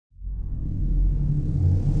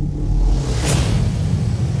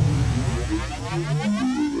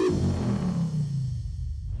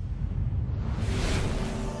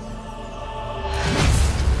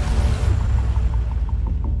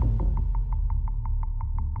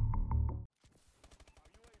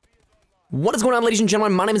What is going on, ladies and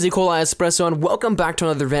gentlemen? My name is Espresso, and welcome back to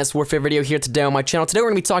another Advanced Warfare video here today on my channel. Today we're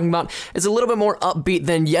going to be talking about is a little bit more upbeat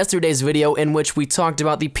than yesterday's video, in which we talked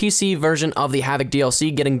about the PC version of the Havoc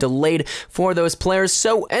DLC getting delayed for those players.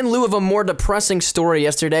 So, in lieu of a more depressing story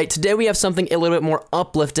yesterday, today we have something a little bit more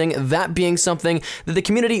uplifting, that being something that the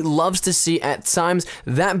community loves to see at times,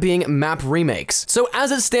 that being map remakes. So,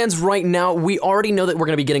 as it stands right now, we already know that we're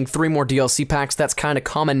going to be getting 3 more DLC packs. That's kind of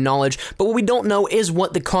common knowledge, but what we don't know is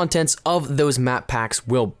what the contents of those map packs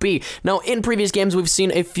will be. Now, in previous games, we've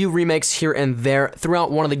seen a few remakes here and there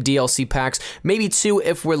throughout one of the DLC packs, maybe 2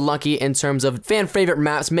 if we're lucky in terms of fan favorite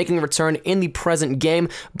maps making a return in the present game.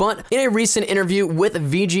 But in a recent interview with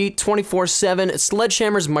VG247,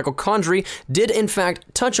 Sledgehammer's Michael Condrey did in fact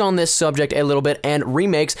touch on this subject a little bit and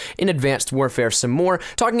remakes in Advanced Warfare some more,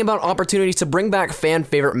 talking about opportunities to bring back fan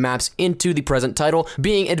favorite maps into the present title,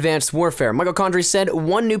 being Advanced Warfare. Michael Condrey said,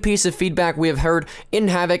 "One new piece of feedback we have heard in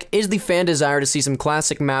Havoc is the fan desire to see some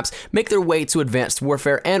classic maps make their way to Advanced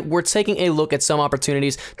Warfare, and we're taking a look at some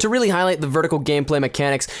opportunities to really highlight the vertical gameplay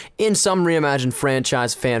mechanics in some reimagined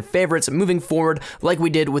franchise fan favorites moving forward, like we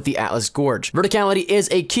did with the Atlas Gorge. Verticality is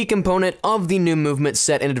a key component of the new movement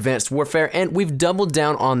set in Advanced Warfare, and we've doubled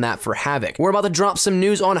down on that for Havoc. We're about to drop some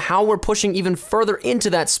news on how we're pushing even further into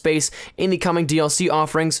that space in the coming DLC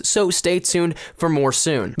offerings, so stay tuned for more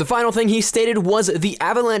soon." The final thing he stated was the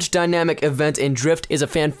Avalanche dynamic event in Drift is a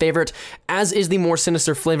fan favorite, as is the more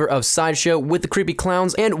sinister flavor of Sideshow with the creepy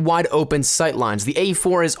clowns and wide open sightlines. The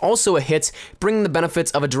AE4 is also a hit, bringing the benefits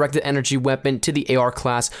of a directed energy weapon to the AR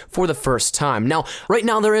class for the first time. Now, right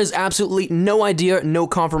now there is absolutely no idea, no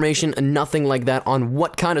confirmation, nothing like that on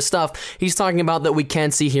what kind of stuff he's talking about that we can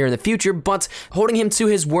see here in the future, but holding him to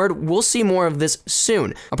his word, we'll see more of this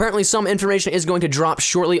soon. Apparently some information is going to drop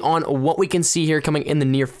shortly on what we can see here coming in the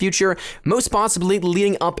near future, most possibly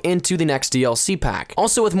leading up into the next DLC pack.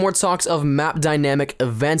 Also, with more talks of map dynamic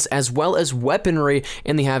events as well as weaponry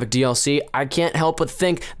in the Havoc DLC, I can't help but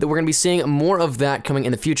think that we're going to be seeing more of that coming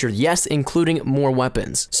in the future, yes, including more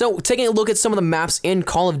weapons. So, taking a look at some of the maps in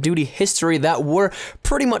Call of Duty history that were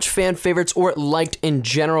pretty much fan favorites or liked in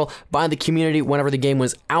general by the community whenever the game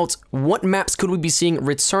was out, what maps could we be seeing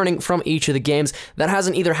returning from each of the games that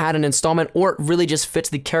hasn't either had an installment or really just fits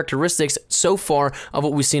the characteristics so far of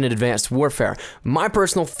what we've seen in Advanced Warfare? My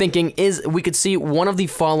personal thinking is we could see one of the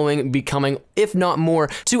following becoming, if not more,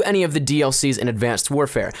 to any of the DLCs in Advanced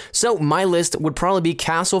Warfare. So my list would probably be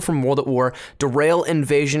Castle from World at War, Derail,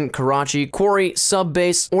 Invasion, Karachi, Quarry, Sub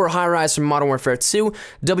Base, or High Rise from Modern Warfare 2,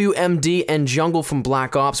 WMD and Jungle from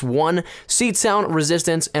Black Ops 1, Seatown,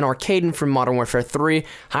 Resistance, and Arcaden from Modern Warfare 3,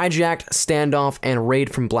 Hijacked, Standoff, and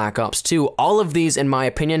Raid from Black Ops 2. All of these, in my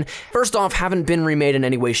opinion, first off, haven't been remade in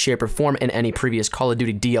any way, shape, or form in any previous Call of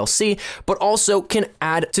Duty DLC, but also can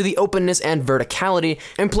add to the openness and verticality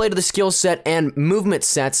and play to the skill set and movement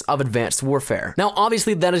sets of Advanced Warfare. Now,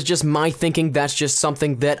 obviously, that is just my thinking. That's just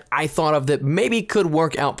something that I thought of that maybe could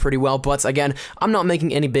work out pretty well, but again, I'm not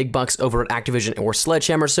making any big bucks over at Activision or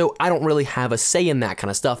Sledgehammer, so I don't really have a say in that kind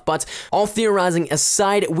of stuff. But all theorizing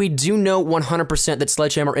aside, we do know 100% that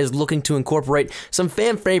Sledgehammer is looking to incorporate some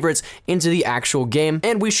fan favorites into the actual game,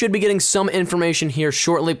 and we should be getting some information here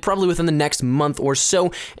shortly, probably within the next month or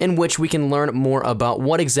so, in which we can learn more about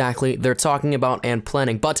what exactly they're talking about and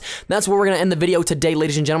planning. But that's where we're going to end the video today,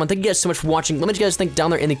 ladies and gentlemen. Thank you guys so much for watching. Let me know what you guys think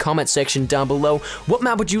down there in the comment section down below. What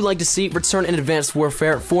map would you like to see return in Advanced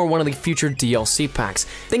Warfare for one of the future DLC packs?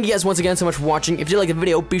 Thank you guys once again so much for watching. If you like the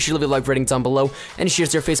video, be sure to leave a like rating down below, and share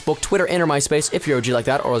to your Facebook, Twitter, and or MySpace if you're OG like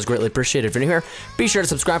that, or always greatly appreciated. If you're new here, be sure to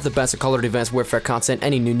subscribe for the best of Call of Duty Advanced Warfare content.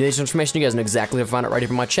 Any new news information, you guys know exactly where to find it right here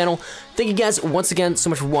from my channel. Thank you guys once again so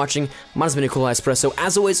much for watching. Mine has been Espresso.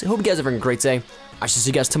 As always, hope you guys are having a great day. I shall see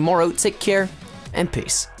you guys tomorrow. Take care and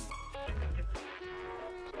peace.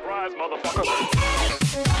 Surprise, motherfucker.